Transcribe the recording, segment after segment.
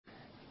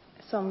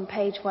It's on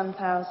page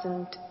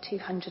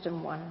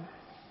 1201.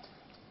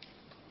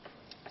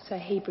 So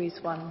Hebrews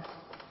 1.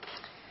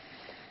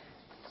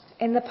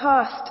 In the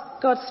past,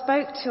 God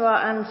spoke to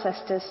our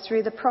ancestors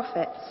through the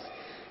prophets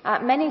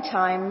at many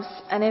times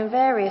and in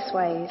various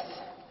ways.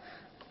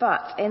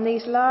 But in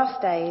these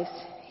last days,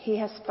 he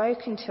has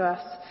spoken to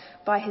us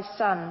by his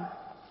Son,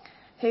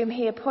 whom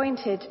he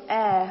appointed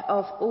heir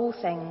of all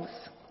things,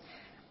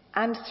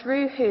 and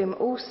through whom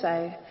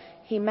also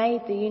he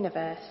made the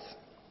universe.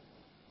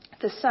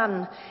 The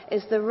Son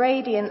is the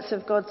radiance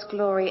of God's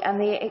glory and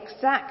the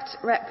exact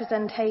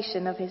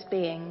representation of his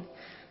being,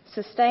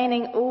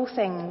 sustaining all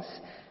things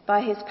by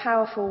his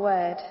powerful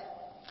word.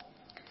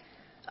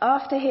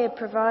 After he had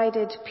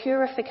provided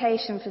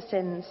purification for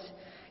sins,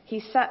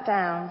 he sat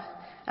down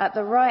at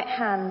the right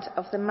hand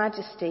of the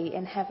Majesty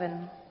in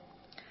heaven.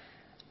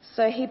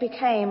 So he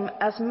became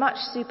as much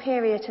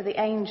superior to the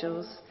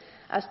angels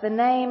as the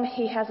name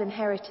he has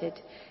inherited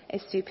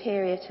is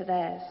superior to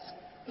theirs.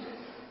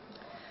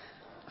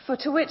 For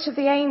to which of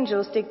the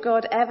angels did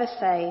God ever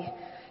say,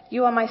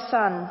 "You are my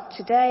son,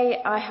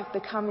 today I have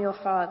become your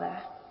father"?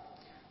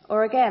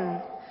 Or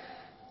again,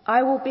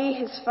 "I will be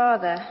his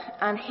father,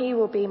 and he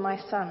will be my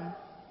son"?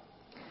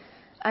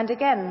 And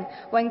again,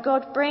 when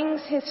God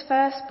brings his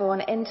firstborn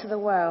into the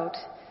world,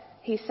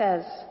 he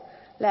says,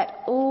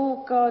 "Let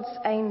all God's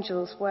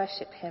angels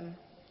worship him."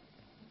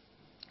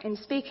 In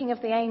speaking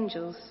of the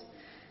angels,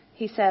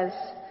 he says,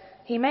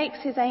 "He makes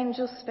his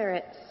angels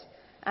spirits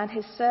and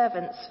his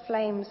servants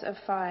flames of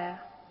fire."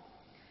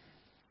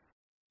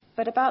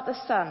 But about the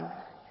Son,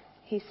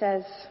 he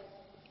says,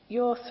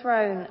 "Your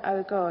throne,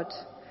 O God,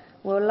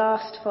 will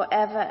last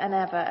forever and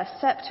ever. A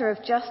scepter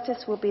of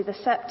justice will be the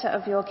scepter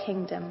of your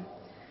kingdom.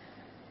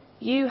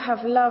 You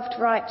have loved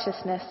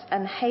righteousness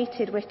and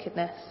hated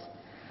wickedness.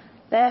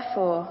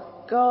 Therefore,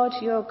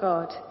 God, your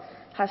God,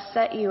 has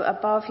set you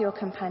above your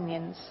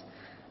companions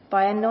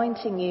by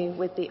anointing you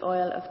with the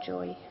oil of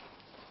joy."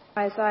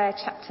 Isaiah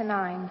chapter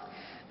 9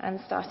 and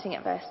starting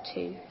at verse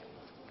 2.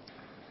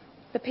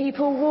 The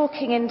people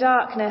walking in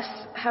darkness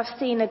have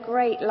seen a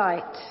great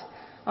light.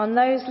 On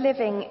those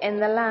living in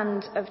the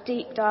land of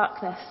deep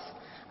darkness,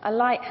 a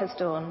light has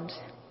dawned.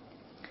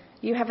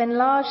 You have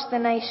enlarged the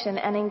nation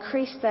and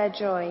increased their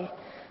joy.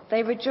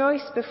 They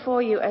rejoice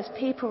before you as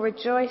people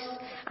rejoice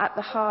at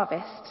the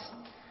harvest,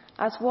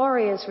 as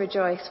warriors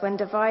rejoice when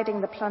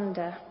dividing the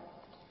plunder.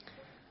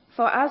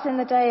 For as in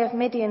the day of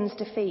Midian's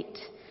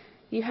defeat,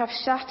 you have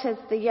shattered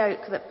the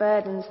yoke that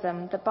burdens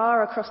them, the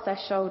bar across their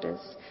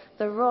shoulders,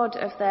 the rod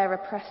of their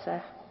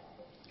oppressor.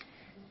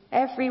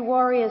 Every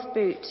warrior's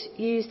boot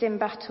used in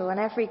battle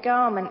and every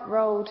garment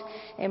rolled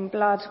in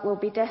blood will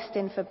be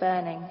destined for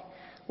burning,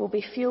 will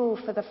be fuel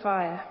for the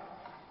fire.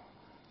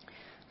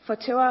 For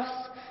to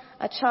us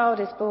a child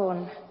is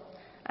born,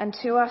 and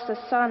to us a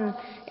son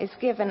is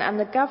given, and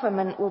the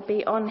government will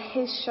be on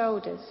his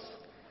shoulders.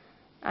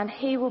 And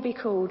he will be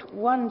called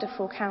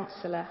Wonderful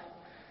Counselor,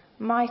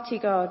 Mighty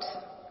God,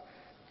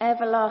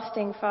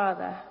 Everlasting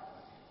Father,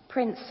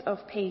 Prince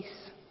of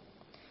Peace.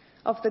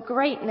 Of the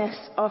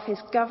greatness of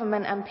his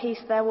government and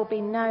peace there will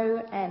be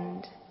no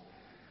end.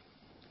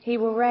 He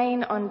will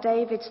reign on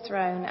David's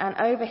throne and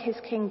over his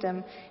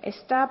kingdom,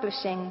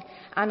 establishing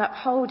and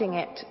upholding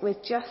it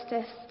with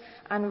justice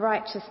and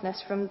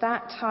righteousness from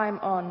that time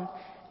on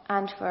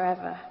and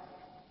forever.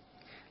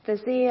 The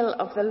zeal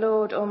of the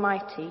Lord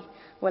Almighty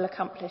will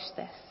accomplish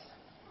this.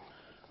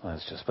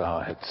 Let's just bow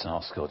our heads and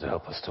ask God to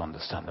help us to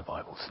understand the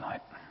Bible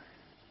tonight.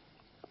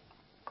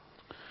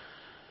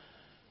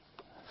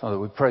 Father,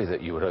 we pray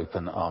that you would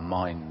open our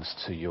minds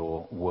to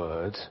your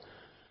word,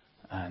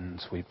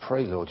 and we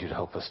pray, Lord, you'd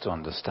help us to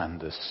understand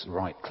this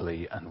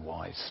rightly and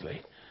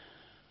wisely,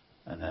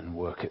 and then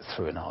work it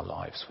through in our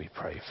lives, we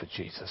pray, for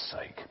Jesus'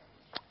 sake.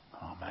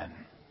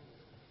 Amen.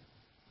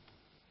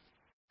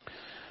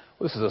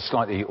 Well, this is a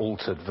slightly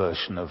altered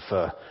version of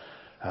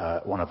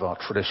one of our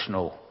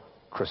traditional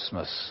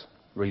Christmas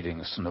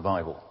readings from the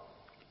Bible.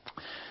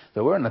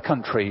 There were in the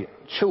country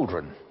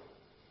children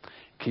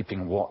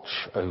keeping watch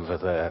over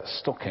their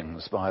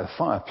stockings by a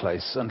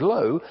fireplace, and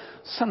lo,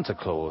 Santa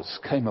Claus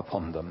came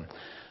upon them,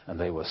 and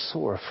they were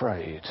sore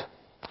afraid.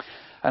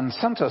 And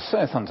Santa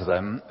saith unto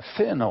them,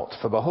 Fear not,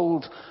 for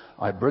behold,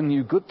 I bring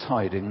you good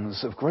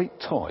tidings of great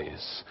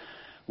toys,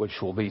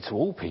 which will be to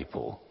all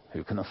people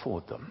who can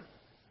afford them.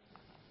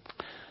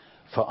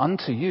 For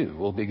unto you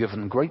will be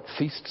given great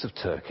feasts of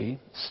turkey,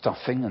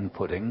 stuffing and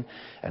pudding,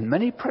 and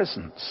many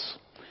presents.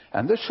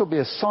 And this shall be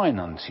a sign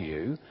unto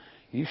you.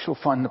 You shall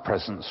find the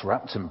presents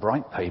wrapped in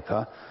bright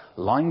paper,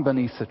 lying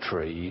beneath a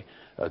tree,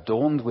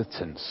 adorned with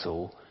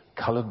tinsel,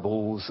 coloured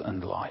balls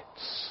and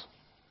lights.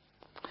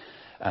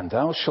 And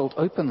thou shalt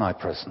open thy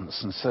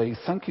presents and say,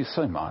 Thank you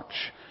so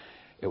much.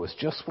 It was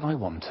just what I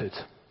wanted.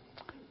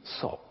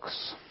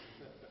 Socks.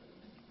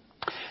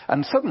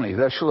 And suddenly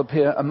there shall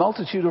appear a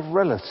multitude of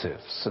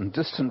relatives and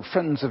distant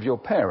friends of your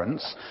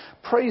parents,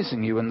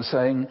 praising you and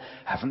saying,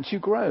 Haven't you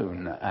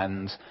grown?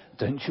 And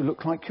don't you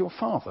look like your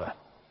father?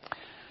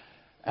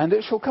 And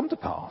it shall come to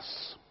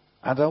pass,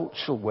 adults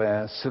shall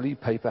wear silly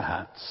paper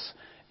hats,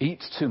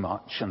 eat too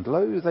much, and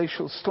lo, they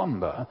shall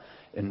slumber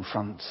in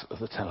front of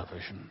the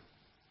television.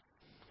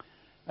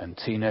 And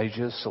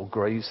teenagers shall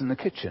graze in the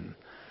kitchen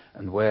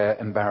and wear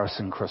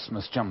embarrassing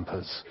Christmas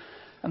jumpers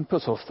and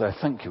put off their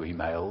thank you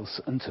emails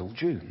until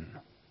June.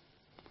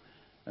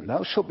 And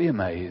thou shalt be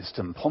amazed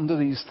and ponder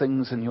these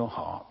things in your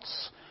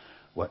hearts,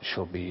 what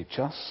shall be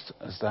just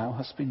as thou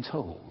hast been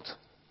told.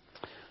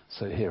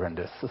 So here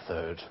endeth the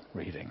third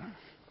reading.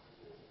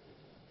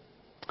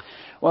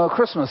 Well,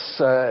 Christmas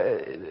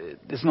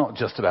is not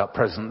just about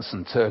presents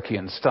and turkey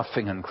and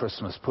stuffing and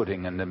Christmas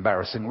pudding and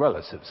embarrassing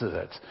relatives, is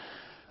it?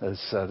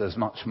 There's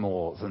much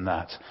more than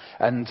that.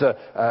 And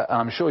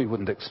I'm sure you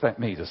wouldn't expect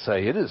me to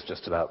say it is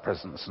just about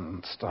presents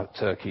and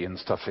turkey and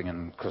stuffing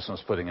and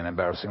Christmas pudding and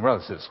embarrassing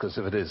relatives, because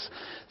if it is,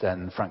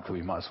 then frankly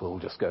we might as well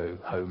just go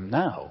home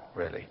now,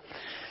 really.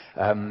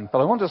 But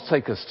I want to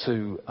take us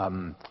to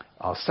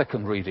our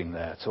second reading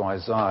there, to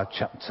Isaiah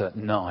chapter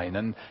 9,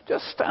 and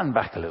just stand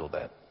back a little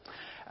bit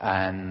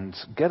and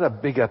get a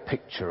bigger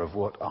picture of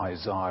what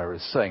Isaiah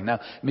is saying. Now,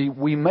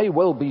 we may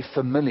well be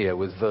familiar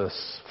with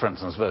for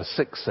instance, verse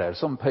 6 there.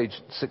 It's on page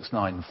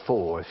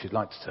 694, if you'd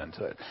like to turn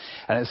to it.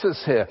 And it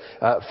says here,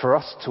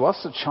 to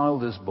us a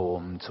child is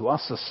born, to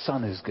us a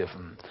son is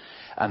given,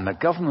 and the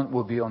government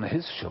will be on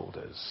his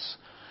shoulders.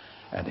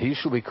 And he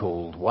shall be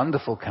called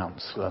Wonderful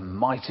Counselor,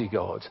 Mighty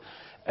God,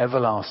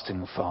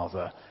 Everlasting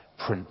Father,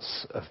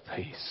 Prince of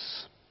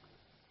Peace.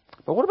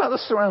 But what about the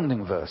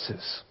surrounding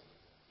verses?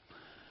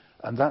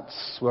 And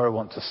that's where I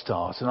want to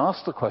start and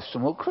ask the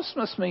question, well,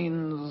 Christmas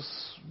means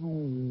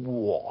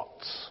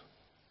what?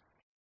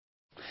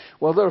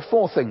 Well, there are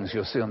four things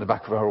you'll see on the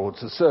back of our order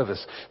of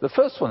service. The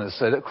first one is to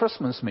say that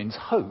Christmas means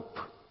hope.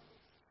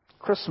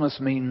 Christmas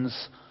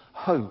means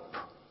hope.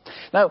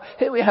 Now,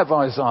 here we have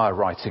Isaiah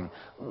writing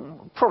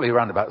probably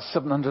around about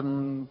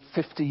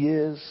 750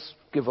 years,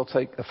 give or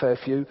take a fair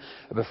few,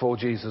 before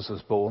Jesus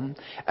was born.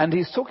 And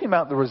he's talking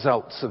about the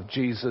results of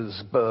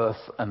Jesus' birth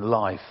and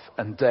life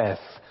and death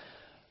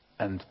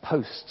and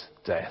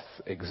post-death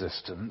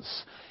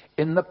existence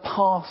in the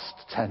past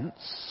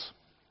tense,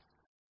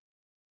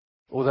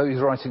 although he's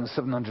writing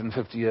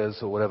 750 years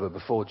or whatever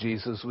before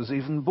Jesus was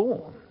even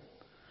born.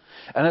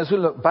 And as we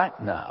look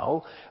back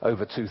now,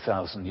 over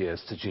 2,000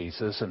 years to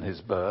Jesus and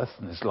his birth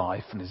and his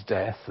life and his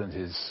death and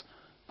his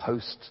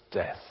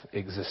post-death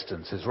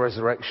existence, his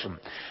resurrection,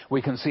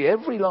 we can see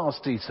every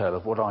last detail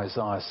of what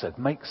Isaiah said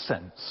makes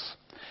sense.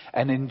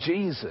 And in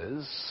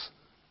Jesus,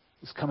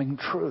 it's coming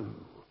true.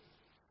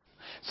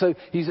 So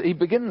he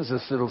begins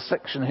this little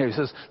section here. He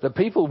says, the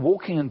people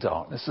walking in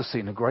darkness have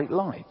seen a great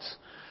light.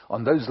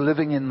 On those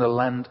living in the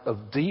land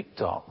of deep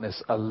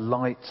darkness, a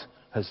light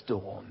has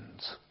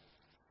dawned.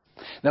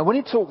 Now, when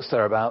he talks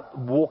there about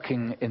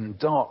walking in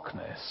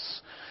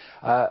darkness,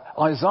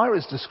 Isaiah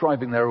is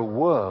describing there a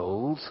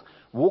world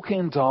walking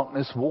in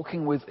darkness,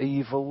 walking with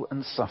evil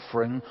and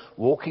suffering,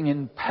 walking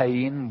in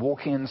pain,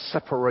 walking in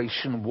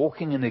separation,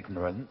 walking in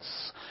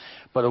ignorance.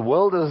 But a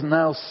world has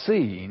now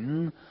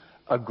seen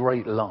a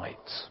great light.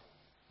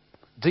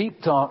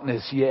 Deep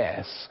darkness,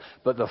 yes,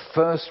 but the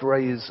first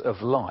rays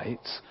of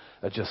light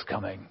are just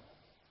coming.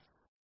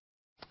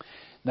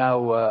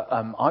 Now,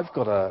 I've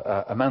got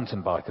a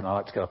mountain bike and I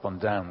like to get up on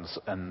downs,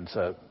 and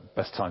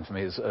best time for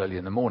me is early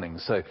in the morning.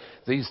 So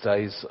these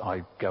days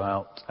I go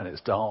out and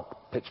it's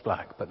dark, pitch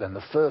black, but then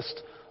the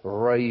first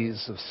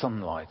rays of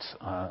sunlight,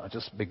 I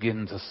just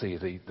begin to see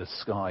the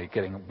sky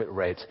getting a bit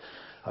red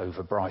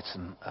over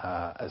Brighton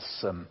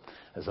as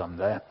I'm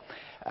there.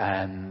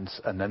 And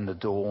then the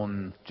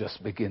dawn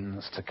just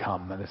begins to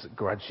come, and as it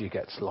gradually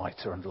gets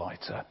lighter and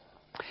lighter.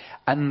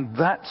 And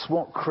that's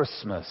what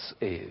Christmas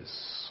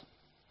is.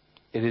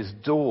 It is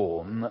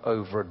dawn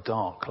over a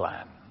dark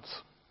land.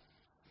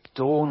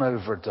 Dawn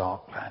over a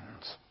dark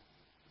land.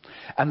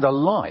 And the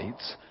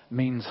light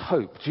means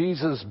hope.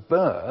 Jesus'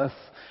 birth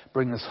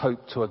brings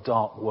hope to a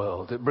dark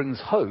world. It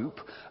brings hope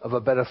of a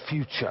better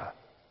future.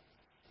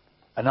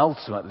 And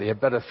ultimately a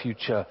better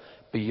future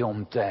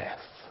beyond death.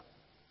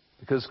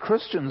 Because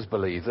Christians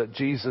believe that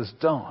Jesus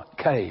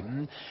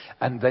came,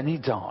 and then he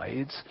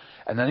died,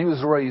 and then he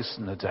was raised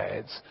from the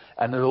dead,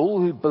 and that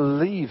all who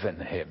believe in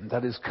him,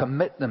 that is,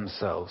 commit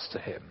themselves to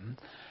him,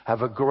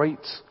 have a great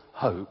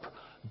hope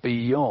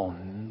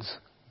beyond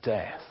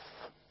death.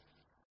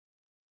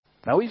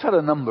 Now, we've had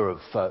a number of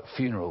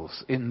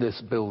funerals in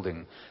this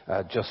building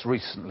just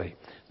recently.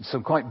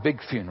 Some quite big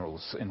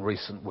funerals in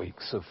recent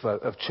weeks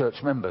of church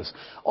members.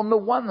 On the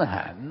one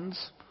hand,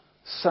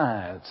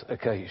 sad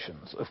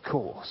occasions, of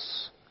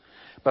course,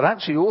 but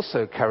actually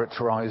also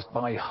characterized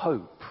by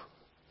hope.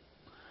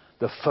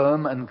 The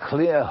firm and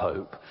clear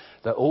hope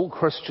that all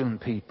Christian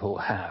people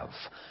have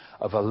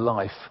of a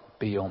life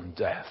beyond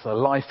death, a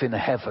life in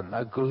heaven,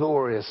 a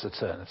glorious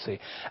eternity.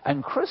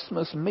 And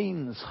Christmas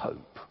means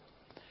hope.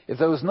 If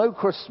there was no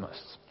Christmas,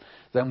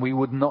 then we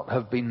would not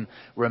have been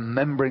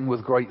remembering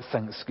with great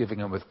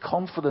thanksgiving and with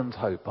confident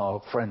hope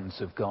our friends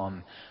who've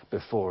gone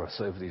before us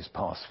over these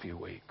past few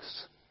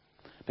weeks.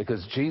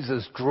 Because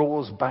Jesus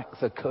draws back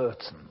the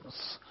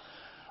curtains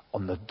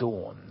on the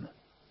dawn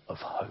of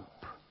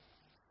hope.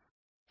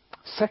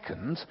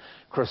 Second,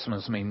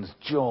 Christmas means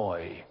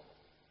joy.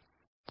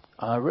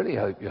 I really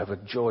hope you have a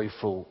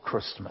joyful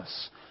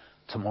Christmas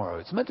tomorrow.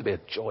 It's meant to be a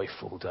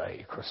joyful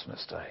day,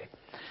 Christmas Day.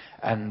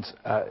 And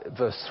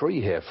verse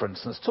 3 here, for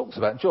instance, talks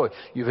about joy.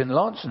 You've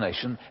enlarged the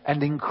nation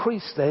and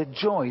increased their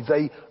joy.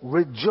 They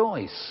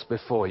rejoice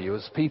before you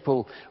as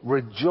people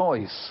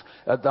rejoice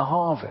at the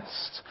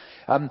harvest.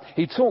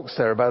 He talks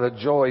there about a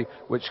joy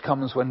which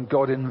comes when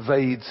God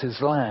invades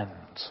his land.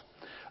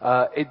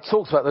 It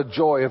talks about the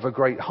joy of a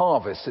great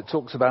harvest. It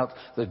talks about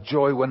the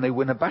joy when they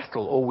win a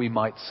battle, or we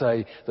might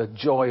say the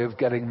joy of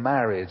getting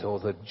married, or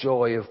the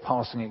joy of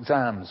passing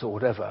exams, or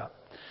whatever.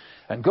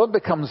 And God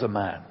becomes a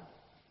man,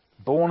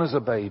 born as a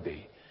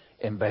baby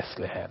in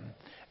Bethlehem,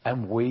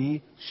 and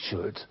we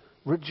should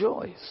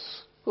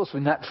rejoice. Of course,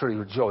 we naturally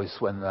rejoice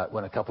when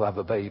a couple have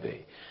a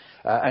baby.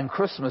 And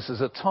Christmas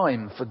is a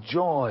time for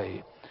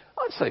joy.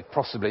 I'd say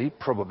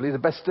probably the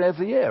best day of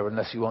the year,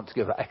 unless you want to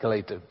give an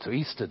accolade to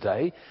Easter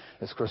Day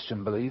as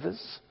Christian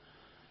believers.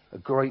 A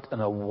great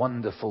and a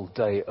wonderful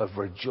day of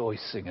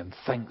rejoicing and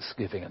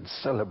thanksgiving and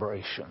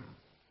celebration.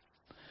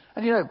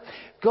 And you know,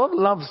 God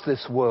loves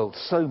this world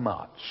so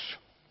much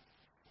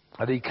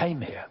that he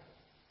came here,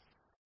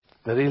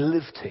 that he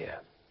lived here,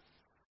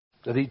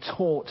 that he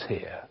taught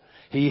here,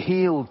 he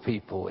healed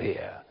people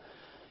here,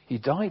 he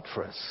died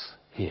for us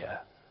here,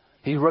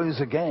 he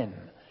rose again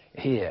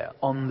here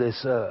on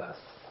this earth.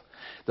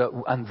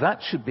 And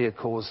that should be a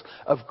cause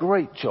of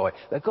great joy,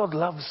 that God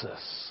loves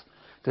us,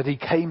 that he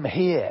came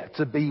here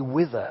to be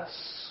with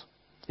us.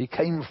 He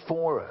came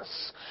for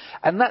us.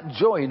 And that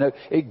joy, you know,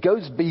 it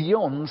goes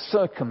beyond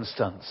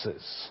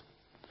circumstances.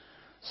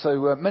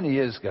 So many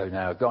years ago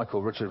now, a guy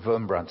called Richard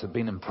Wurmbrandt had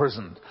been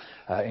imprisoned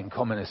in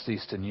communist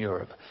Eastern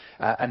Europe.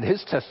 And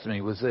his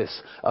testimony was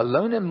this: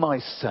 alone in my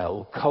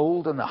cell,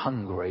 cold and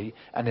hungry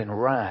and in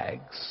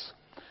rags,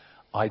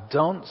 I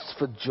danced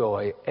for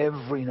joy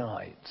every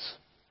night.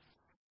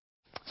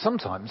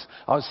 Sometimes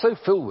I was so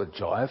filled with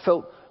joy, I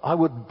felt I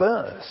would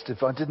burst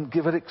if I didn't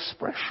give it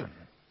expression.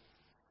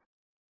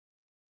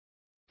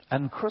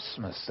 And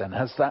Christmas then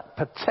has that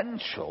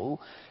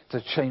potential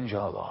to change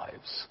our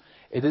lives.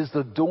 It is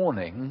the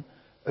dawning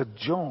of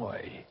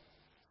joy.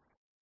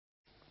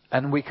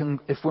 And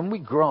when we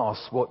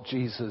grasp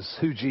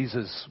who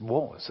Jesus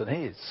was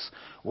and is,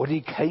 what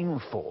he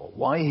came for,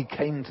 why he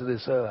came to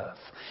this earth,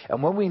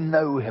 and when we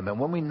know him and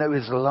when we know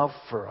his love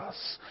for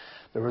us,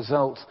 the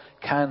result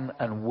can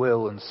and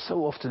will and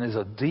so often is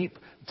a deep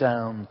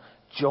down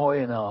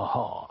joy in our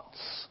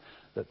hearts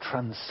that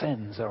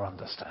transcends our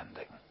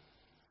understanding.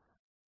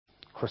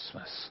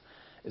 Christmas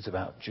is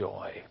about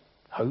joy,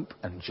 hope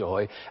and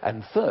joy,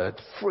 and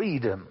third,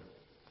 freedom.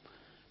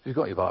 If you've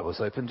got your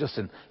Bibles open, just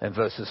in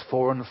verses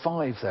 4 and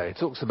 5 there, it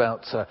talks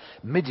about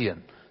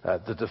Midian,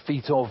 the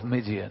defeat of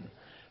Midian.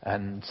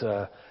 And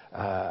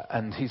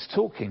he's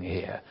talking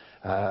here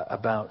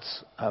about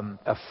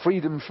a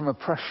freedom from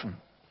oppression.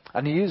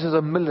 And he uses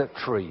a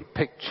military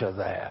picture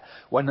there,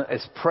 when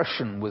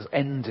oppression was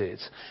ended.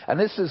 And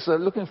this is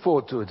looking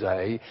forward to a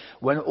day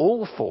when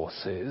all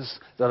forces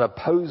that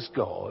oppose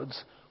God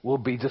will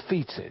be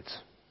defeated.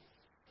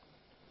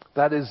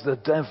 That is the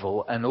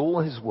devil and all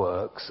his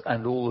works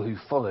and all who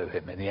follow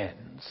him in the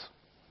end.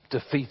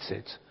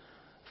 Defeated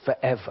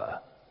forever.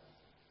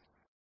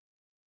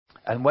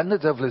 And when the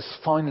devil is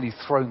finally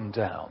thrown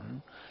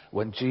down,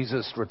 when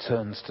Jesus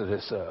returns to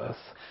this earth,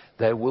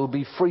 there will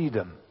be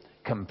freedom.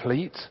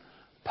 Complete,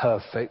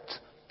 perfect,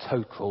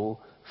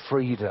 total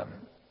freedom.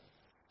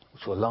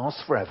 Which will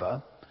last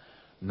forever.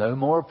 No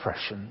more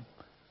oppression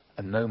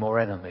and no more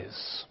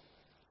enemies.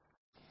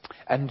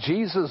 And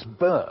Jesus'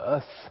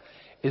 birth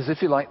is,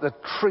 if you like, the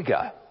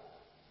trigger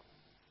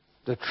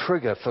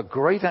for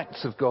great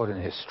acts of God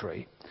in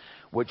history,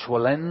 which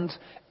will end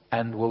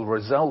and will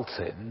result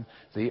in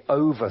the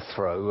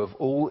overthrow of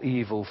all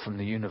evil from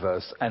the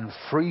universe and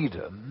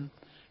freedom,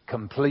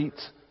 complete,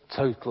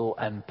 total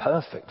and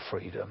perfect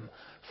freedom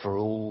for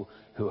all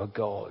who are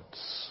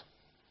God's.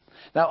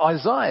 Now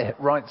Isaiah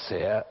writes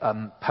here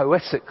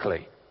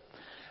poetically,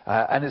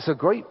 and it's a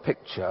great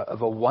picture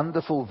of a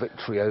wonderful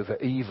victory over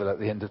evil at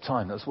the end of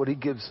time. That's what he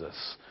gives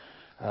us.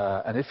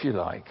 And if you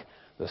like,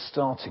 the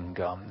starting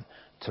gun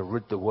to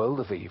rid the world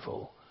of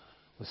evil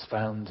was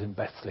found in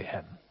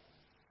Bethlehem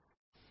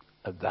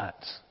at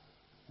that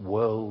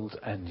world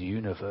and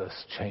universe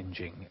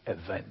changing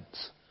event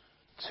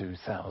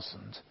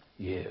 2,000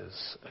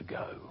 years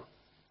ago.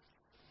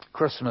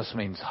 Christmas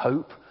means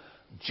hope,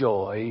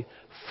 joy,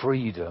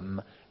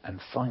 freedom, and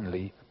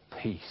finally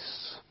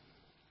peace.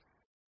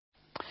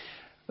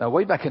 Now,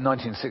 way back in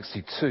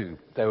 1962,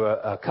 there were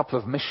a couple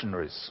of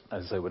missionaries,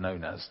 as they were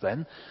known as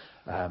then,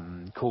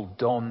 called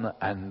Don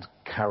and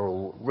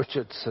Carol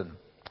Richardson.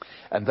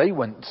 And they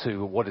went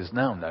to what is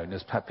now known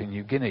as Papua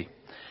New Guinea.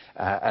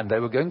 And they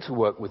were going to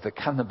work with the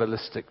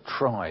cannibalistic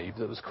tribe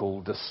that was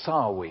called the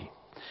Sawi.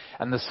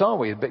 And the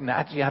Sawi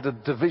actually had a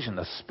division,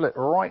 a split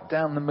right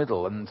down the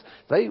middle. And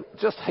they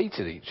just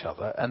hated each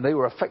other. And they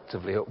were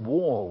effectively at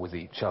war with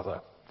each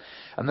other.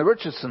 And the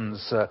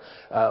Richardsons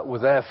were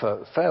there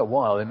for a fair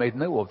while. They made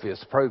no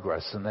obvious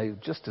progress, and they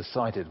just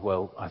decided,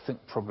 well, I think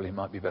probably it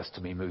might be best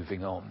to be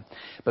moving on.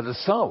 But the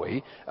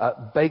Sawi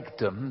begged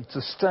them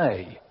to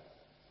stay.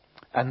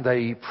 And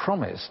they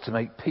promised to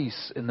make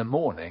peace in the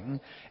morning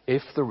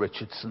if the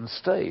Richardsons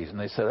stayed. And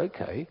they said,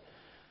 okay,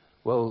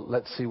 well,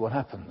 let's see what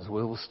happens.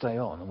 We'll stay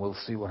on and we'll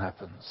see what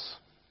happens.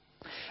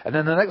 And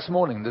then the next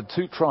morning, the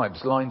two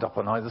tribes lined up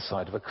on either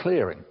side of a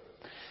clearing.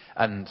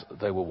 And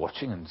they were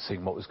watching and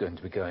seeing what was going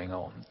to be going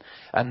on.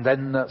 And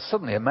then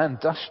suddenly a man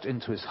dashed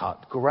into his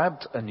hut,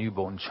 grabbed a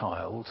newborn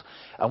child,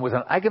 and with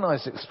an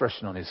agonized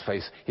expression on his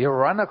face, he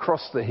ran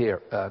across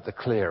the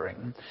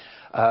clearing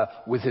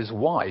with his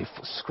wife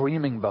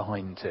screaming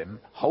behind him,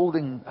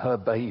 holding her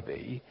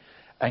baby,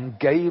 and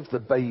gave the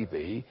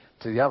baby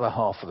to the other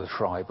half of the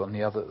tribe on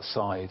the other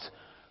side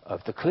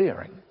of the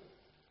clearing.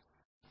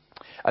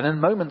 And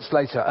then moments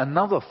later,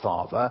 another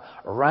father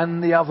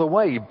ran the other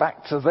way,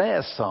 back to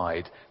their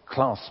side,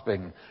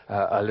 clasping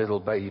a little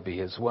baby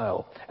as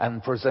well,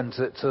 and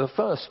presented it to the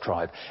first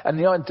tribe. And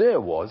the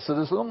idea was that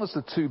as long as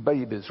the two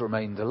babies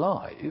remained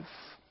alive,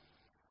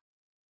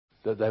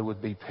 that there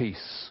would be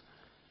peace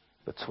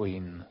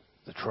between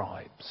the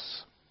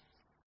tribes.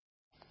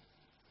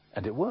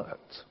 And it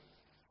worked.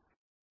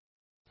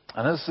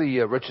 And as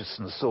the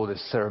Richardsons saw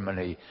this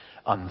ceremony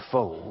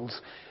unfold,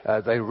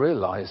 they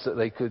realized that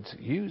they could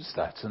use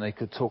that and they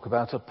could talk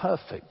about a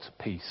perfect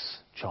peace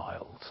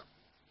child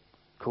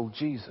called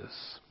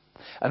Jesus.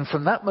 And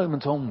from that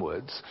moment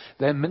onwards,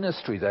 their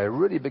ministry there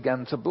really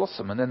began to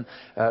blossom. And then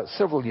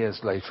several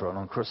years later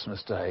on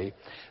Christmas Day,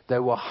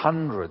 there were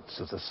hundreds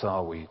of the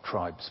Sawi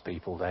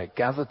tribespeople there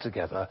gathered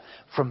together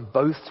from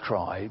both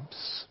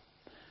tribes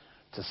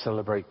to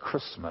celebrate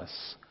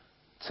Christmas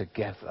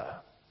together.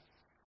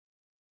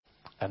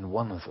 And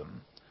one of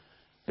them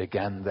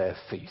began their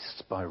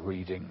feast by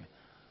reading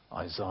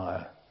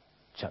Isaiah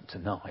chapter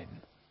 9,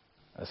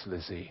 as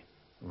Lizzie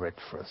read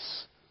for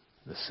us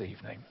this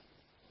evening.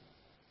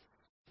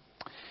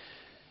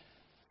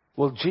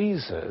 Well,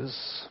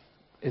 Jesus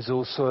is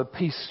also a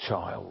peace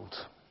child,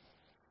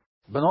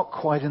 but not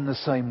quite in the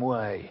same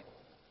way.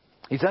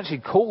 He's actually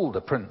called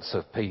the Prince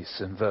of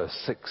Peace in verse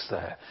 6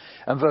 there.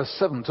 And verse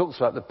 7 talks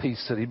about the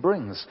peace that he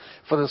brings.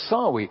 For the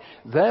Sawi,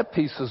 their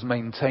peace was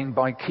maintained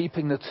by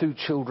keeping the two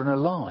children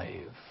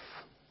alive.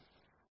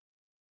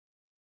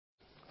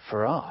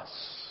 For us,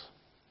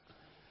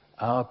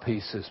 our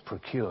peace is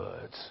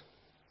procured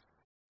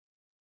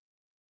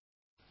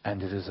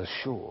and it is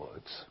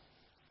assured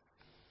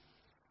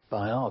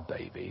by our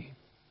baby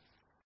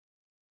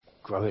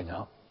growing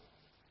up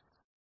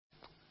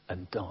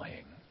and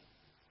dying.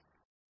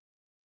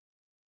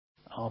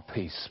 Our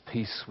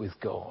peace with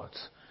God,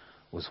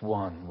 was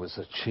won, was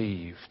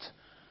achieved,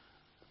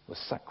 was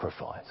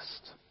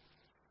sacrificed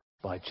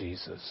by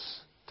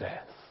Jesus'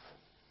 death.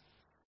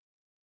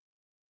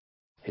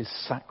 His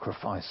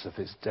sacrifice of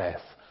his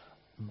death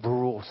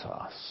brought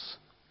us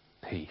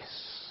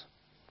peace.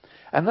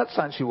 And that's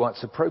actually why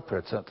it's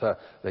appropriate at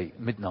the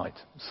midnight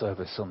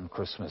service on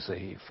Christmas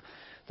Eve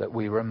that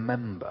we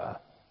remember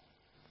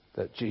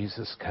that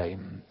Jesus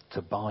came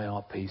to buy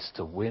our peace,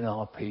 to win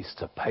our peace,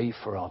 to pay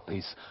for our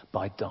peace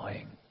by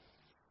dying,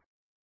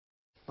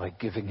 by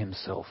giving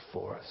himself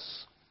for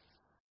us.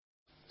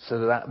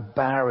 So that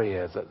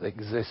barrier that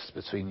exists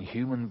between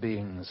human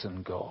beings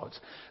and God,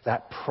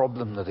 that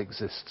problem that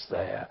exists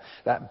there,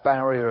 that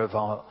barrier of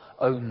our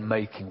own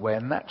making, where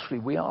naturally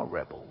we are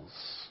rebels,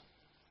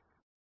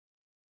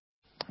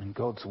 and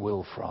God's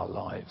will for our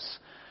lives,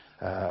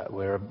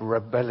 we're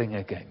rebelling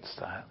against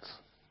that.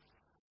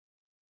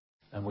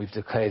 And we've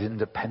declared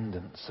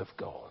independence of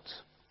God.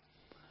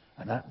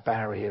 And that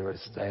barrier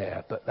is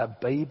there. But that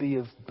baby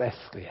of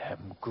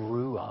Bethlehem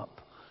grew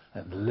up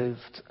and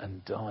lived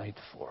and died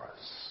for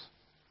us.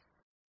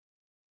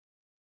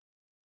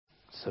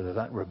 So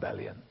that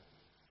rebellion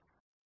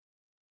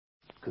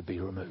could be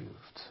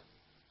removed.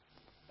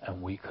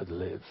 And we could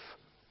live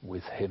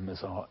with him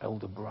as our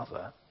elder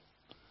brother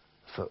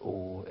for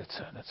all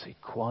eternity.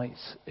 Quite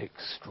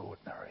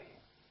extraordinary.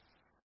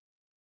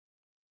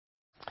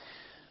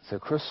 So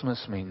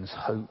Christmas means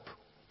hope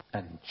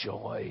and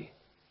joy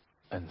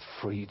and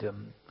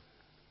freedom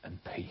and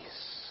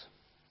peace.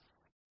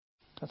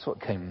 That's what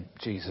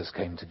Jesus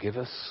came to give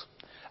us,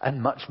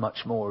 and much, much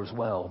more as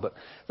well. But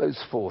those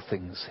four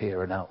things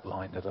here in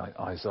outline that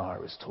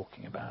Isaiah is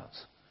talking about.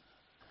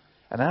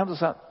 And how does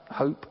that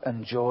hope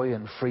and joy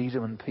and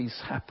freedom and peace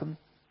happen?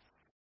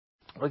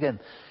 Well, again,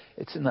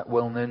 it's in that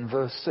well-known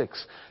verse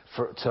 6.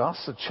 For to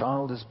us a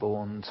child is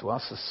born, to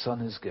us a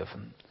son is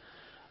given.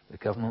 The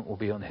government will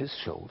be on his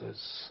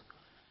shoulders,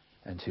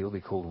 and he'll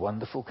be called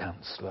Wonderful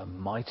Counselor,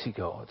 Mighty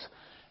God,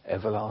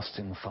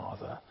 Everlasting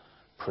Father,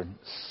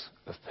 Prince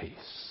of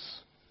Peace.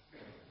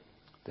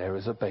 There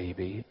is a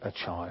baby, a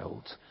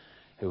child,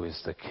 who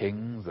is the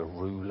King, the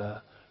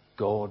ruler,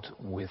 God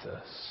with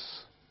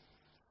us.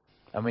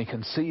 And we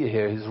can see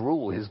here his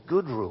rule, his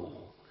good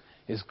rule,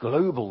 his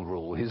global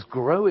rule, his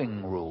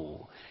growing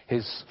rule,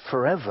 his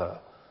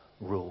forever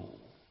rule.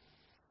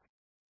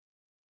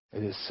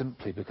 It is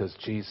simply because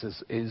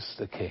Jesus is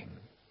the King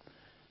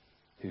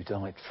who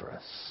died for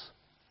us,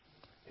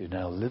 who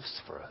now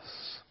lives for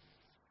us,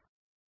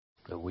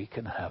 that we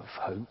can have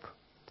hope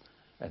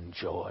and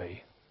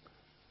joy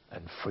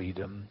and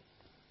freedom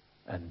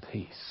and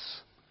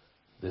peace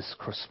this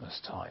Christmas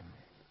time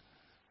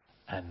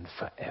and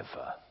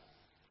forever.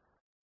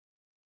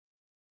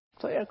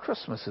 So yeah,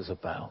 Christmas is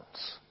about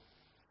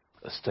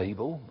a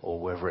stable, or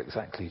wherever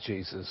exactly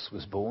Jesus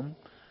was born,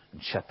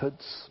 and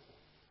shepherds,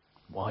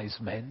 wise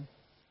men,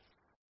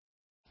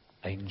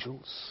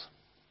 angels.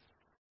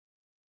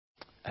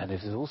 And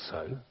it is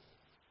also,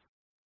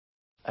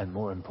 and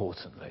more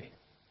importantly,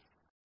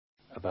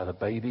 about a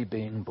baby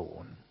being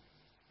born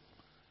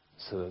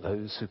so that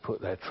those who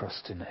put their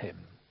trust in him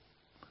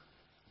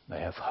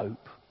may have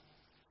hope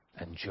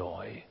and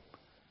joy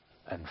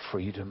and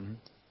freedom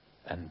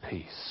and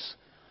peace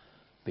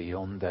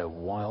beyond their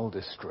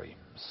wildest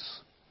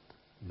dreams,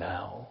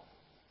 now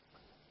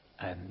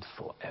and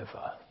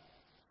forever.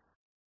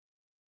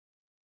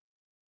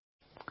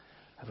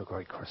 Have a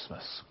great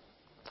Christmas.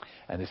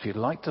 And if you'd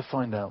like to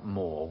find out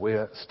more,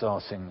 we're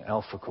starting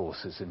Alpha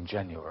courses in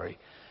January.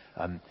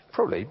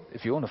 Probably,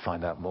 if you want to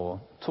find out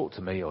more, talk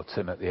to me or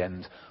Tim at the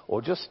end,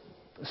 or just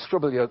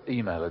scribble your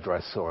email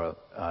address or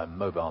a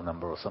mobile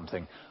number or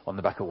something on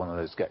the back of one of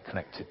those Get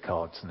Connected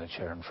cards in the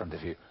chair in front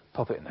of you.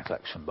 Pop it in the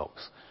collection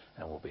box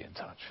and we'll be in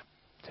touch.